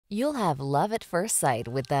You'll have love at first sight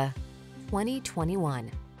with the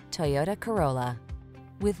 2021 Toyota Corolla.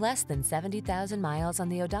 With less than 70,000 miles on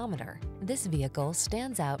the odometer, this vehicle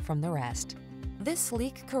stands out from the rest. This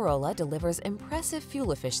sleek Corolla delivers impressive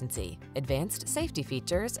fuel efficiency, advanced safety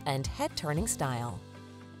features, and head-turning style.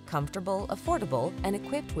 Comfortable, affordable, and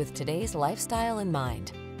equipped with today's lifestyle in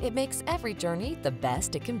mind, it makes every journey the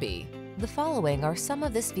best it can be. The following are some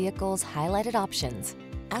of this vehicle's highlighted options: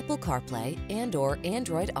 Apple CarPlay and/or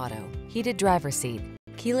Android Auto, heated driver's seat,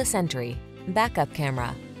 keyless entry, backup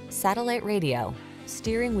camera, satellite radio,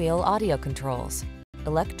 steering wheel audio controls,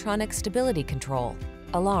 electronic stability control,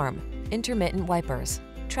 alarm, intermittent wipers,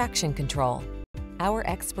 traction control. Our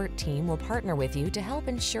expert team will partner with you to help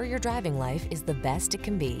ensure your driving life is the best it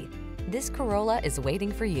can be. This Corolla is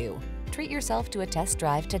waiting for you. Treat yourself to a test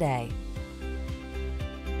drive today.